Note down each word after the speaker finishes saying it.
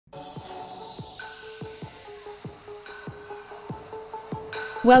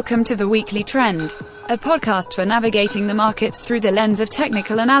Welcome to the Weekly Trend, a podcast for navigating the markets through the lens of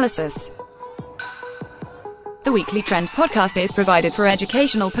technical analysis. The Weekly Trend podcast is provided for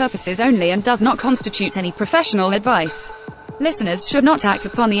educational purposes only and does not constitute any professional advice. Listeners should not act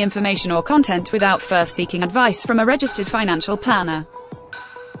upon the information or content without first seeking advice from a registered financial planner.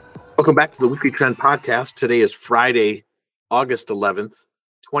 Welcome back to the Weekly Trend podcast. Today is Friday, August 11th,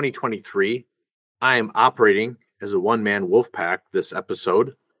 2023. I am operating as a one-man wolf pack this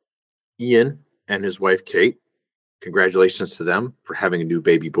episode. Ian and his wife, Kate, congratulations to them for having a new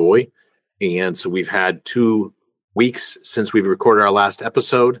baby boy. And so we've had 2 weeks since we've recorded our last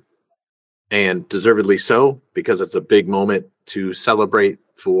episode, and deservedly so, because it's a big moment to celebrate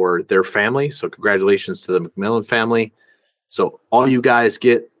for their family. So congratulations to the McMillan family. So all you guys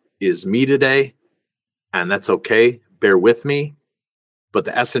get is me today, and that's okay. Bear with me. But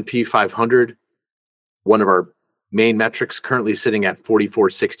the S&P 500, one of our main metrics, currently sitting at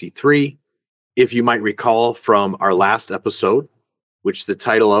 4463. If you might recall from our last episode, which the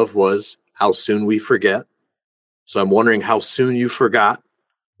title of was How Soon We Forget. So I'm wondering how soon you forgot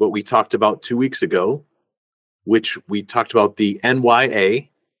what we talked about 2 weeks ago, which we talked about the NYA,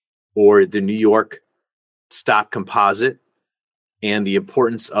 or the New York Stock Composite, and the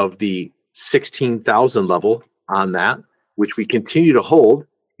importance of the 16,000 level on that, which we continue to hold,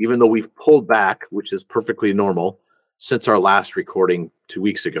 even though we've pulled back, which is perfectly normal, since our last recording 2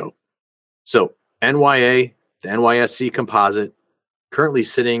 weeks ago. So NYA, the NYSE composite, currently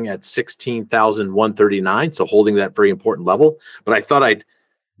sitting at 16,139, so holding that very important level. But I thought I'd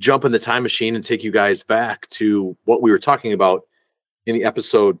jump in the time machine and take you guys back to what we were talking about in the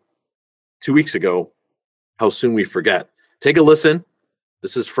episode 2 weeks ago, How Soon We Forget. Take a listen.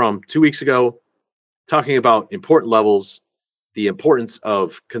 This is from 2 weeks ago, talking about important levels, the importance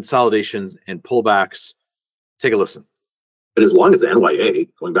of consolidations and pullbacks. Take a listen. But as long as the NYA,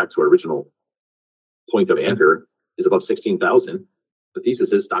 going back to our original point of anchor, is above 16,000, the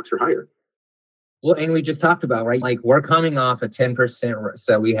thesis is stocks are higher. Well, and we just talked about, right? Like, we're coming off a 10%.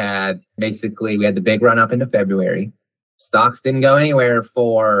 So we had the big run up into February. Stocks didn't go anywhere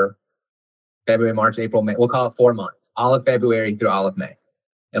for February, March, April, May. We'll call it 4 months, all of February through all of May.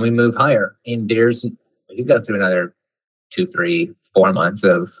 And we move higher. And you go through another 2, 3, 4 months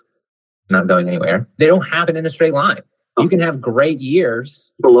of not going anywhere. They don't happen in a straight line. You can have great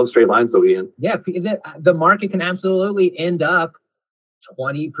years. People love straight lines, though, Ian. Yeah, the market can absolutely end up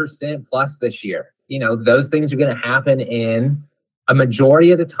 20% plus this year. You know, those things are going to happen in a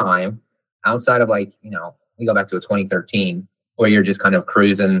majority of the time, outside of, like, you know, we go back to a 2013 where you're just kind of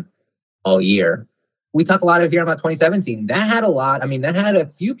cruising all year. We talk a lot here about 2017. That had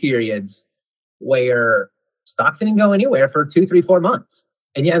a few periods where stocks didn't go anywhere for 2, 3, 4 months.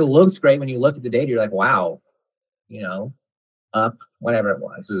 And yet it looks great when you look at the data. You're like, wow, you know, up, whatever it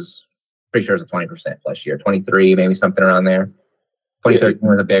was. It was pretty sure it was a 20% plus year. 23, maybe something around there. 2013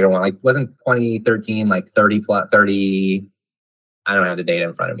 was a bigger one. Like, wasn't 2013 like 30 plus 30? I don't have the data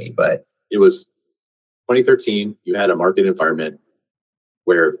in front of me, but it was 2013. You had a market environment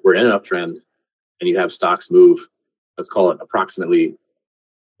where we're in an uptrend, and you have stocks move, let's call it 30%.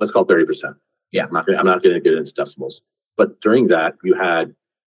 Yeah. I'm not going to get into decimals. But during that, you had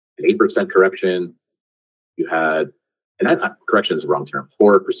an 8% correction. You had, correction is the wrong term,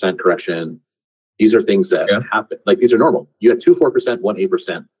 4% correction. These are things that happen. Like, these are normal. You had 2 4%, 1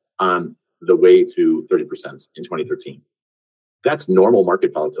 8% on the way to 30% in 2013. That's normal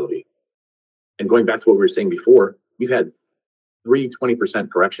market volatility. And going back to what we were saying before, we've had 3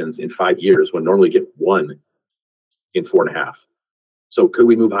 20% corrections in 5 years when normally get 1 in 4.5. So could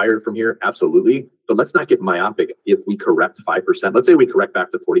we move higher from here? Absolutely. But let's not get myopic if we correct 5%. Let's say we correct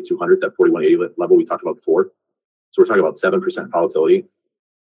back to 4,200, that 4,180 level we talked about before. So we're talking about 7% volatility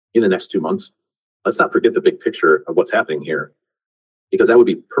in the next 2 months. Let's not forget the big picture of what's happening here, because that would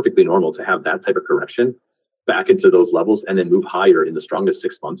be perfectly normal to have that type of correction back into those levels and then move higher in the strongest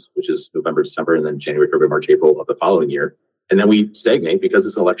 6 months, which is November, December, and then January, February, March, April of the following year. And then we stagnate because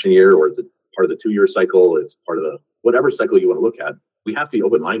it's an election year, or it's a part of the 2-year cycle. It's part of the whatever cycle you want to look at. We have to be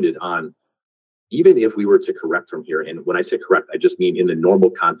open-minded on, even if we were to correct from here. And when I say correct, I just mean in the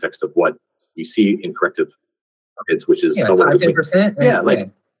normal context of what we see in corrective markets, which is somewhere 10%. Yeah, like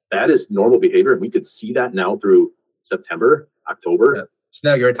that is normal behavior. And we could see that now through September, October. Yeah.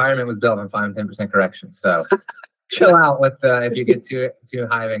 So your retirement was built on 5 and 10% correction. So chill out with if you get too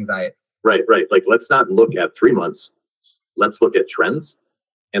high of anxiety. Right. Like, let's not look at 3 months. Let's look at trends.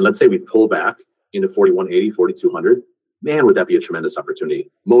 And let's say we pull back into 4,180, 4,200. Man, would that be a tremendous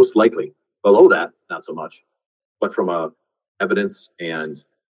opportunity? Most likely. Below that, not so much. But from a evidence and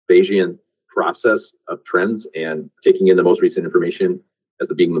Bayesian process of trends and taking in the most recent information as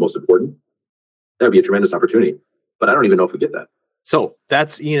the being the most important, that would be a tremendous opportunity. But I don't even know if we get that. So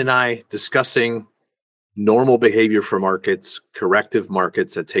that's Ian and I discussing normal behavior for markets, corrective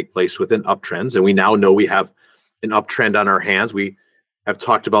markets that take place within uptrends. And we now know we have an uptrend on our hands. We have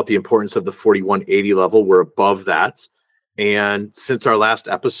talked about the importance of the 4180 level. We're above that. And since our last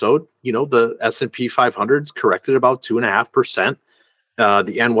episode, the S&P 500's corrected about 2.5%.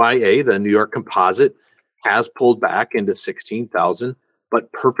 The NYA, the New York Composite, has pulled back into 16,000,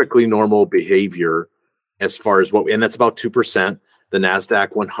 but perfectly normal behavior as far as and that's about 2%. The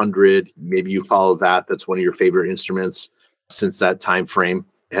NASDAQ 100, maybe you follow that. That's one of your favorite instruments since that time frame,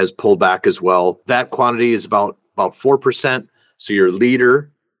 has pulled back as well. That quantity is about 4%. So your leader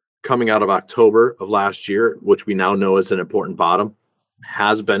coming out of October of last year, which we now know is an important bottom,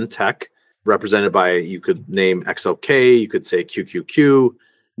 has been tech, represented by, you could name XLK, you could say QQQ,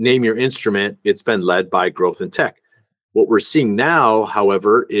 name your instrument. It's been led by growth in tech. What we're seeing now,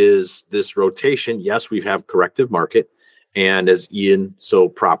 however, is this rotation. Yes, we have corrective market. And as Ian so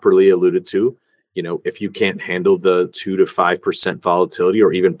properly alluded to, if you can't handle the 2 to 5% volatility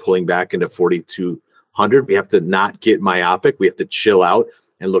or even pulling back into 4,200, we have to not get myopic. We have to chill out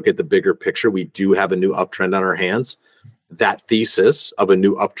and look at the bigger picture. We do have a new uptrend on our hands. That thesis of a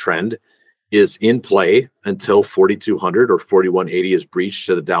new uptrend is in play until 4,200 or 4,180 is breached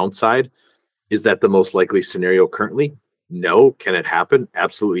to the downside. Is that the most likely scenario currently? No. Can it happen?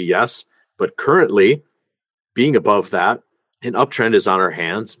 Absolutely yes. But currently, being above that, an uptrend is on our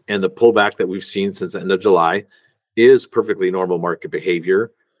hands, and the pullback that we've seen since the end of July is perfectly normal market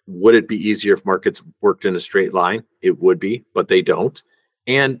behavior. Would it be easier if markets worked in a straight line? It would be, but they don't.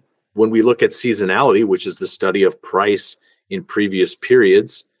 And when we look at seasonality, which is the study of price in previous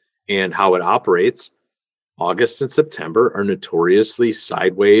periods and how it operates, August and September are notoriously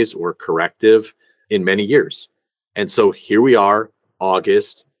sideways or corrective in many years. And so here we are,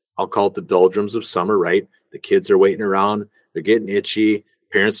 August, I'll call it the doldrums of summer, right? The kids are waiting around. They're getting itchy.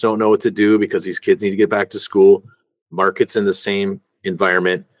 Parents don't know what to do because these kids need to get back to school. Market's in the same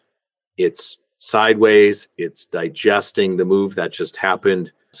environment. It's sideways. It's digesting the move that just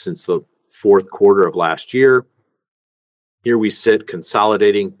happened since the fourth quarter of last year. Here we sit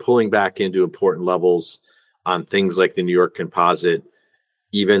consolidating, pulling back into important levels on things like the New York Composite.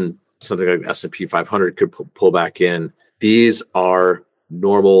 Even something like the S&P 500 could pull back in. These are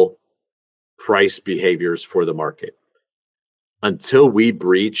normal price behaviors for the market. Until we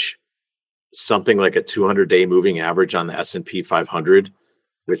breach something like a 200-day moving average on the S&P 500,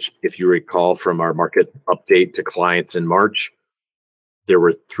 which, if you recall from our market update to clients in March, there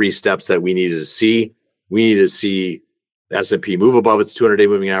were 3 steps that we needed to see. We needed to see the S&P move above its 200-day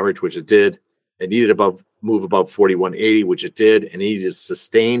moving average, which it did. It needed move above 4180, which it did, and it needed to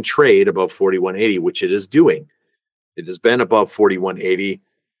sustain trade above 4180, which it is doing. It has been above 4180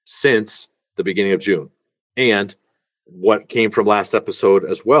 since the beginning of June. And what came from last episode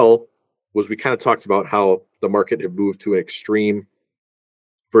as well was we kind of talked about how the market had moved to an extreme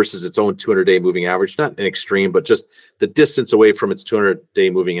versus its own 200-day moving average. Not an extreme, but just the distance away from its 200-day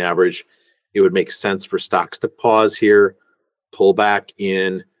moving average. It would make sense for stocks to pause here, pull back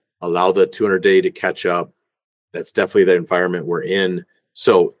in, allow the 200-day to catch up. That's definitely the environment we're in.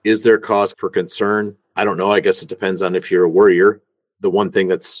 So is there cause for concern? I don't know. I guess it depends on if you're a worrier. The one thing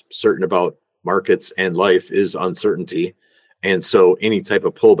that's certain about markets and life is uncertainty. And so any type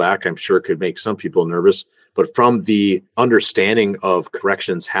of pullback, I'm sure, could make some people nervous. But from the understanding of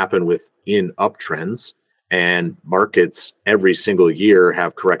corrections happen within uptrends, and markets every single year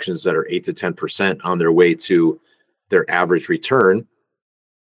have corrections that are 8 to 10% on their way to their average return.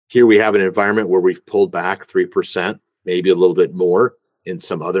 Here we have an environment where we've pulled back 3%, maybe a little bit more in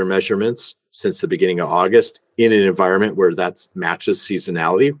some other measurements since the beginning of August, in an environment where that matches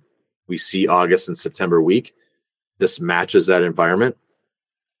seasonality. We see August and September weak. This matches that environment.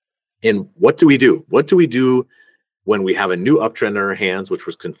 And what do we do? What do we do when we have a new uptrend in our hands, which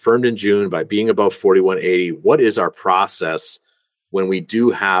was confirmed in June by being above 4180? What is our process when we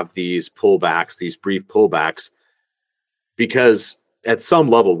do have these pullbacks, these brief pullbacks? Because at some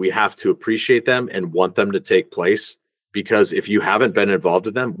level, we have to appreciate them and want them to take place. Because if you haven't been involved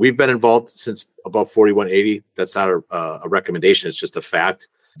with them, we've been involved since above 4180. That's not a recommendation. It's just a fact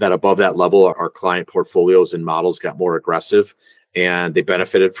that above that level, our client portfolios and models got more aggressive and they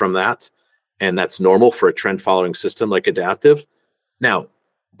benefited from that. And that's normal for a trend following system like Adaptive. Now,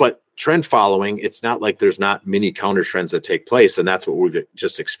 but trend following, it's not like there's not many counter trends that take place. And that's what we've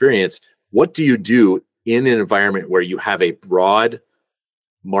just experienced. What do you do in an environment where you have a broad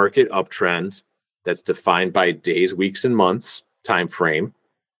market uptrend that's defined by days, weeks, and months time frame,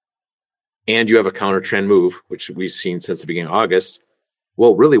 and you have a counter trend move, which we've seen since the beginning of August?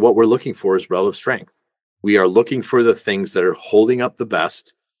 Well, really what we're looking for is relative strength. We are looking for the things that are holding up the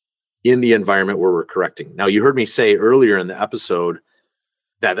best in the environment where we're correcting. Now, you heard me say earlier in the episode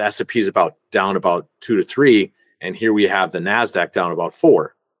that the S&P is down about 2 to 3, and here we have the NASDAQ down about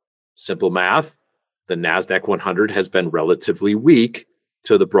 4. Simple math, the NASDAQ 100 has been relatively weak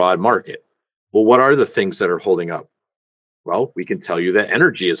to the broad market. Well, what are the things that are holding up? Well, we can tell you that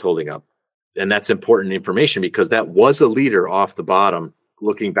energy is holding up. And that's important information because that was a leader off the bottom,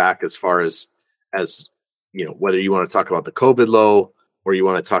 looking back as far as whether you want to talk about the COVID low or you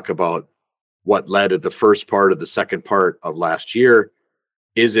want to talk about what led to the first part of the second part of last year.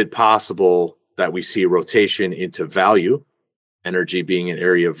 Is it possible that we see a rotation into value, energy being an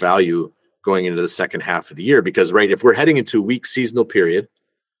area of value going into the second half of the year? Because, right, if we're heading into a weak seasonal period,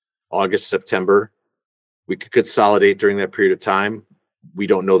 August, September, we could consolidate during that period of time. We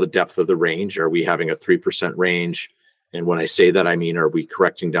don't know the depth of the range. Are we having a 3% range? And when I say that, I mean, are we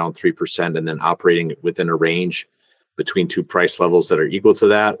correcting down 3% and then operating within a range between two price levels that are equal to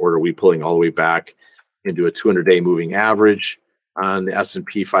that? Or are we pulling all the way back into a 200-day moving average on the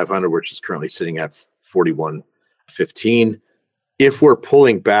S&P 500, which is currently sitting at 41.15? If we're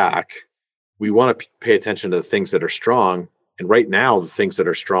pulling back, we want to pay attention to the things that are strong. And right now, the things that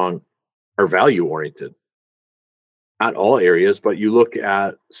are strong are value-oriented. Not all areas, but you look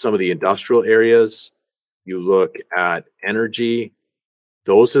at some of the industrial areas, you look at energy,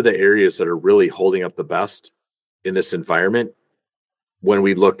 those are the areas that are really holding up the best in this environment when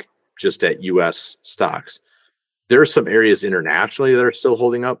we look just at U.S. stocks. There are some areas internationally that are still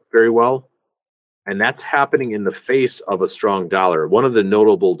holding up very well, and that's happening in the face of a strong dollar. One of the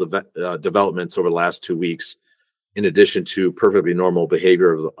notable developments over the last 2 weeks, in addition to perfectly normal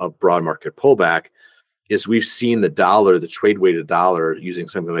behavior of broad market pullback, is we've seen the dollar, the trade-weighted dollar, using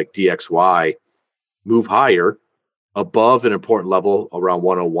something like DXY, move higher above an important level around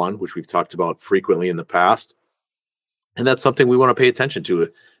 101, which we've talked about frequently in the past. And that's something we want to pay attention to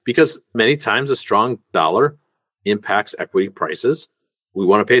because many times a strong dollar impacts equity prices. We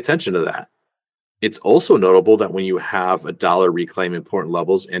want to pay attention to that. It's also notable that when you have a dollar reclaim important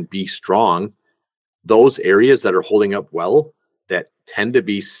levels and be strong, those areas that are holding up well, that tend to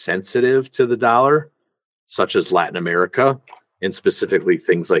be sensitive to the dollar, such as Latin America, and specifically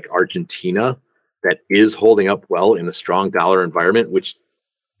things like Argentina, that is holding up well in a strong dollar environment, which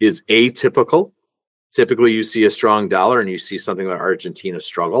is atypical. Typically, you see a strong dollar and you see something like Argentina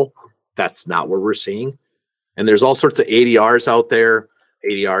struggle. That's not what we're seeing. And there's all sorts of ADRs out there.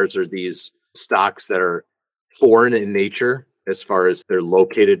 ADRs are these stocks that are foreign in nature as far as they're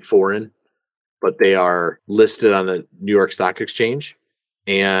located foreign, but they are listed on the New York Stock Exchange.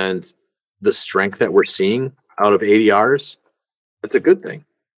 And the strength that we're seeing out of ADRs, that's a good thing.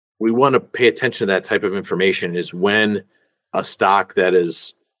 We want to pay attention to that type of information is when a stock that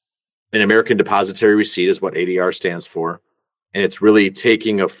is an American depository receipt is what ADR stands for. And it's really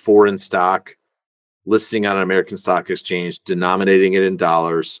taking a foreign stock, listing on an American stock exchange, denominating it in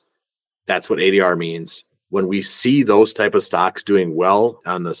dollars. That's what ADR means. When we see those type of stocks doing well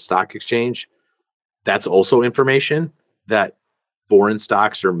on the stock exchange, that's also information that foreign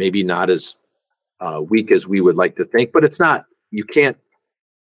stocks are maybe not as weak as we would like to think, but it's not, you can't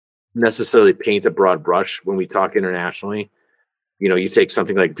necessarily paint a broad brush when we talk internationally. You know, you take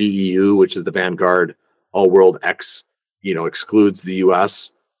something like VEU, which is the Vanguard All World X, excludes the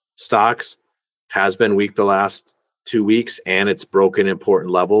US stocks, has been weak the last 2 weeks, and it's broken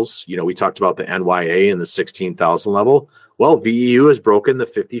important levels. We talked about the NYA and the 16,000 level. Well, VEU has broken the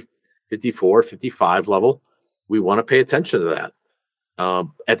 50, 54, 55 level. We want to pay attention to that.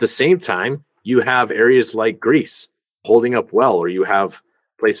 At the same time, you have areas like Greece holding up well, or you have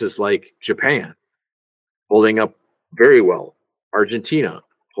places like Japan holding up very well, Argentina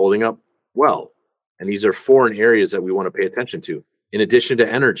holding up well. And these are foreign areas that we want to pay attention to, in addition to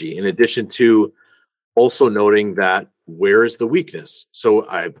energy, in addition to also noting that where is the weakness? So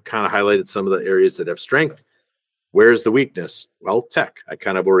I've kind of highlighted some of the areas that have strength. Where is the weakness? Well, tech. I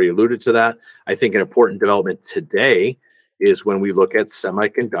kind of already alluded to that. I think an important development today is when we look at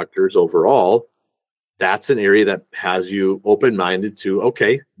semiconductors overall, that's an area that has you open-minded to,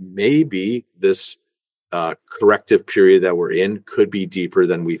 okay, maybe this corrective period that we're in could be deeper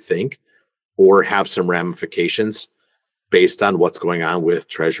than we think or have some ramifications based on what's going on with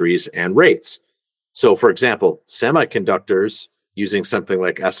treasuries and rates. So, for example, semiconductors, using something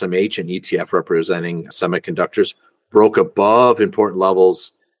like SMH, an ETF representing semiconductors, broke above important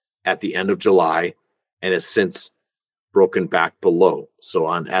levels at the end of July and has since broken back below. So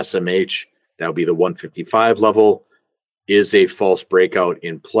on SMH, that would be the 155 level. Is a false breakout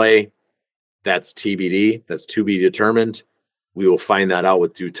in play? That's TBD. That's to be determined. We will find that out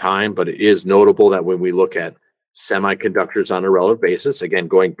with due time, but it is notable that when we look at semiconductors on a relative basis, again,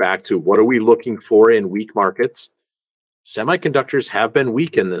 going back to what are we looking for in weak markets, semiconductors have been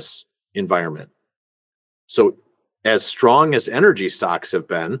weak in this environment. So as strong as energy stocks have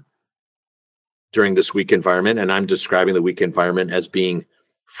been during this weak environment, and I'm describing the weak environment as being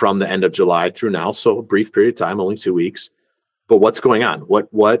from the end of July through now, so a brief period of time, only 2 weeks. But what's going on?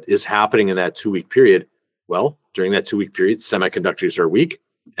 What is happening in that 2 week period? Well, during that 2 week period, semiconductors are weak,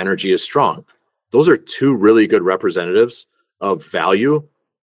 energy is strong. Those are two really good representatives of value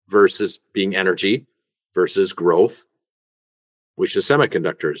versus being energy versus growth, which is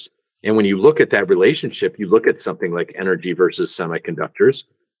semiconductors. And when you look at that relationship, you look at something like energy versus semiconductors.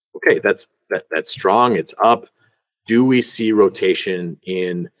 Okay, that's strong, it's up. Do we see rotation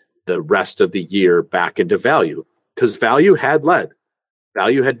in the rest of the year back into value? Because value had led.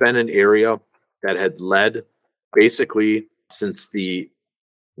 Value had been an area that had led basically since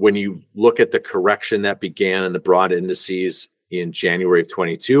when you look at the correction that began in the broad indices in January of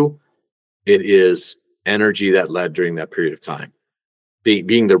 22, it is energy that led during that period of time.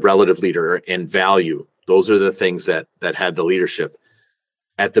 Being the relative leader and value, those are the things that had the leadership.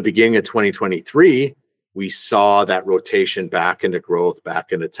 At the beginning of 2023, we saw that rotation back into growth,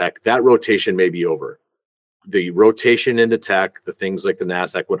 back into tech. That rotation may be over. The rotation into tech, the things like the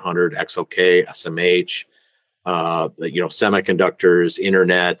NASDAQ 100, XLK, SMH, semiconductors,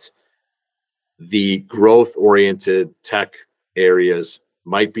 internet, the growth-oriented tech areas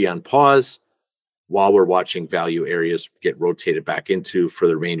might be on pause while we're watching value areas get rotated back into for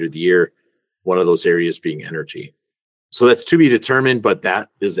the remainder of the year, one of those areas being energy. So that's to be determined, but that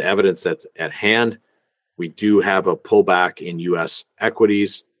is the evidence that's at hand. We do have a pullback in U.S.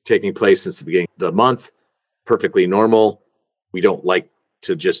 equities taking place since the beginning of the month. Perfectly normal. We don't like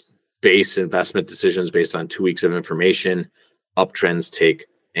to just base investment decisions based on 2 weeks of information. Uptrends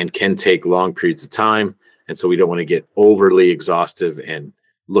can take long periods of time. And so we don't want to get overly exhaustive and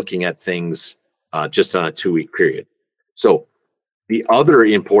looking at things just on a 2 week period. So the other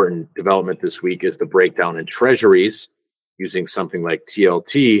important development this week is the breakdown in treasuries using something like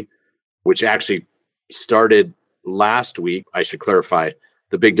TLT, which actually started last week. I should clarify,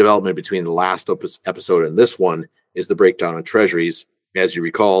 the big development between the last episode and this one is the breakdown on treasuries. As you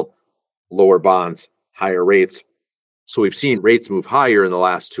recall, lower bonds, higher rates. So we've seen rates move higher in the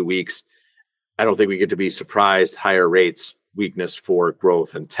last 2 weeks. I don't think we get to be surprised. Higher rates, weakness for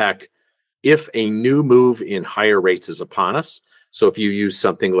growth and tech. If a new move in higher rates is upon us, so if you use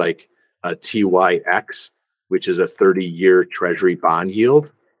something like a TYX, which is a 30-year treasury bond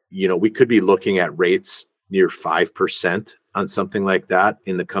yield, we could be looking at rates near 5% on something like that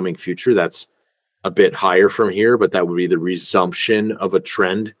in the coming future. That's a bit higher from here, but that would be the resumption of a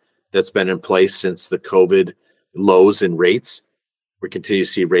trend that's been in place since the COVID lows in rates. We continue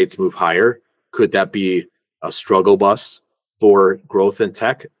to see rates move higher. Could that be a struggle bus for growth in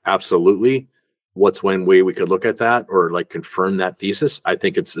tech? Absolutely. What's one way we could look at that or confirm that thesis? I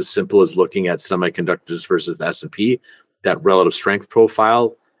think it's as simple as looking at semiconductors versus S&P, that relative strength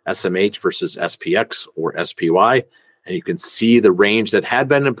profile, SMH versus SPX or SPY. And you can see the range that had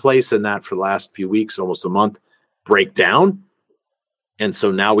been in place in that for the last few weeks, almost a month, break down. And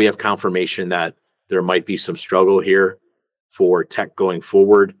so now we have confirmation that there might be some struggle here for tech going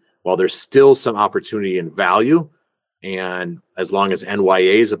forward. While there's still some opportunity in value, and as long as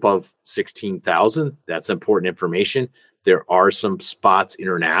NYA is above 16,000, that's important information. There are some spots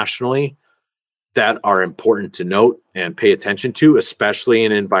internationally that are important to note and pay attention to, especially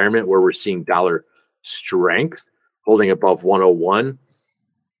in an environment where we're seeing dollar strength holding above 101.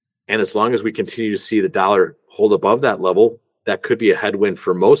 And as long as we continue to see the dollar hold above that level, that could be a headwind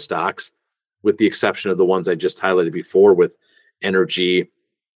for most stocks, with the exception of the ones I just highlighted before with energy,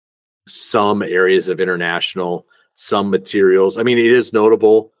 some areas of international, some materials. I mean, it is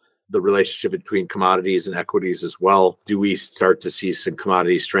notable the relationship between commodities and equities as well. Do we start to see some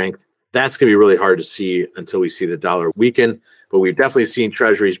commodity strength? That's going to be really hard to see until we see the dollar weaken. But we've definitely seen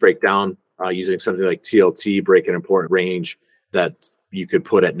treasuries break down using something like TLT, break an important range that you could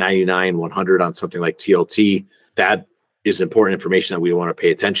put at 99, 100 on something like TLT. That is important information that we want to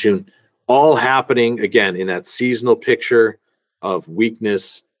pay attention. All happening, again, in that seasonal picture of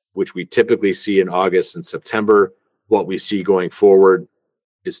weakness, which we typically see in August and September. What we see going forward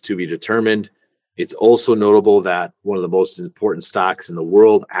is to be determined. It's also notable that one of the most important stocks in the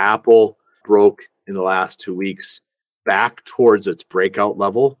world, Apple, broke in the last 2 weeks back towards its breakout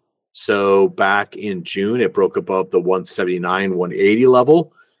level. So back in June, it broke above the 179, 180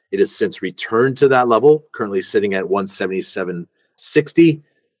 level. It has since returned to that level, currently sitting at 177.60.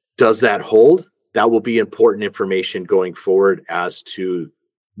 Does that hold? that will be important information going forward as to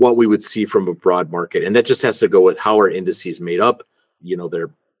what we would see from a broad market. And that just has to go with how our indices made up.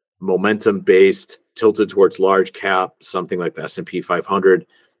 They're momentum based, tilted towards large cap, something like the S&P 500.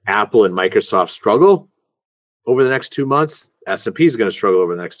 Apple and Microsoft struggle over the next 2 months. S&P is going to struggle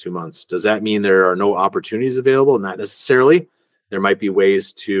over the next 2 months. Does that mean there are no opportunities available? Not necessarily. There might be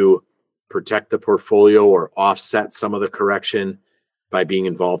ways to protect the portfolio or offset some of the correction by being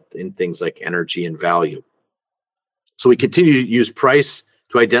involved in things like energy and value. So we continue to use price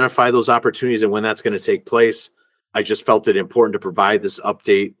to identify those opportunities and when that's going to take place. I just felt it important to provide this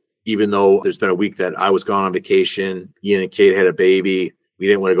update, even though there's been a week that I was gone on vacation. Ian and Kate had a baby. We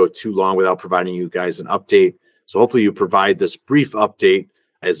didn't want to go too long without providing you guys an update. So hopefully you provide this brief update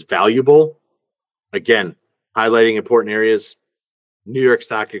as valuable. Again, highlighting important areas. New York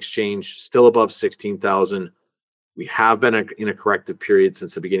Stock Exchange still above 16,000. We have been in a corrective period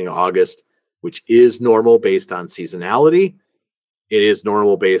since the beginning of August, which is normal based on seasonality. It is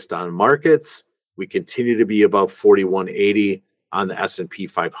normal based on markets. We continue to be above 4180 on the S&P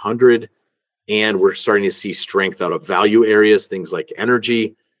 500, and we're starting to see strength out of value areas, things like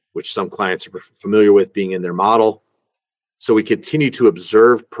energy, which some clients are familiar with being in their model. So we continue to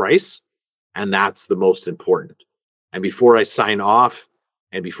observe price, and that's the most important. And before I sign off,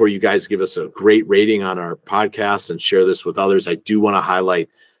 and before you guys give us a great rating on our podcast and share this with others, I do want to highlight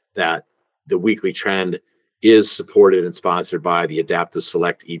that the weekly trend is supported and sponsored by the Adaptive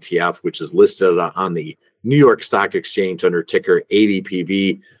Select ETF, which is listed on the New York Stock Exchange under ticker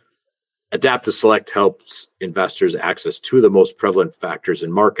ADPV. Adaptive Select helps investors access two of the most prevalent factors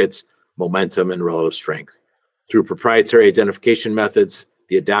in markets, momentum and relative strength. Through proprietary identification methods,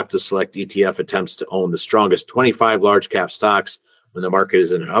 the Adaptive Select ETF attempts to own the strongest 25 large cap stocks when the market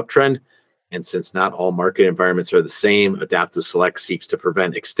is in an uptrend. And since not all market environments are the same, Adaptive Select seeks to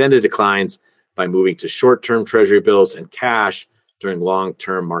prevent extended declines by moving to short-term treasury bills and cash during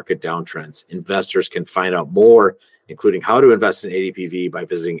long-term market downtrends. Investors can find out more, including how to invest in ADPV, by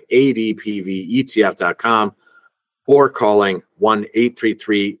visiting adpvetf.com or calling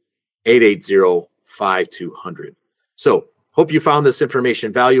 1-833-880-5200. So, hope you found this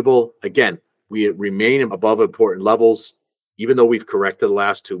information valuable. Again, we remain above important levels. Even though we've corrected the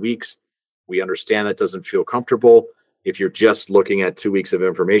last 2 weeks, we understand that doesn't feel comfortable if you're just looking at 2 weeks of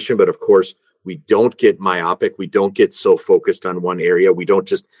information. But of course, we don't get myopic. We don't get so focused on one area. We don't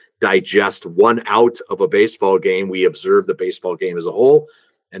just digest one out of a baseball game. We observe the baseball game as a whole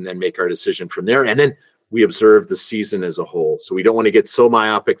and then make our decision from there. And then we observe the season as a whole. So we don't want to get so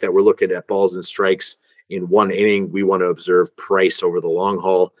myopic that we're looking at balls and strikes in one inning. We want to observe price over the long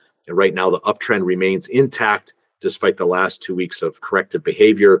haul. And right now, the uptrend remains intact despite the last 2 weeks of corrective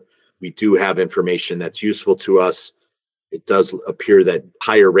behavior. We do have information that's useful to us. It does appear that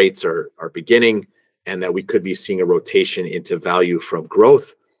higher rates are beginning and that we could be seeing a rotation into value from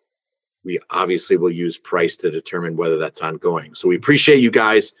growth. We obviously will use price to determine whether that's ongoing. So we appreciate you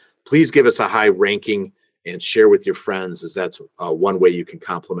guys. Please give us a high ranking and share with your friends, as that's one way you can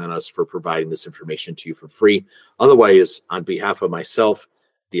compliment us for providing this information to you for free. Otherwise, on behalf of myself,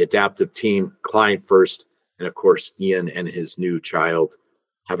 the Adaptive team, Client First, and of course, Ian and his new child,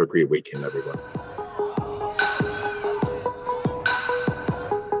 have a great weekend, everyone.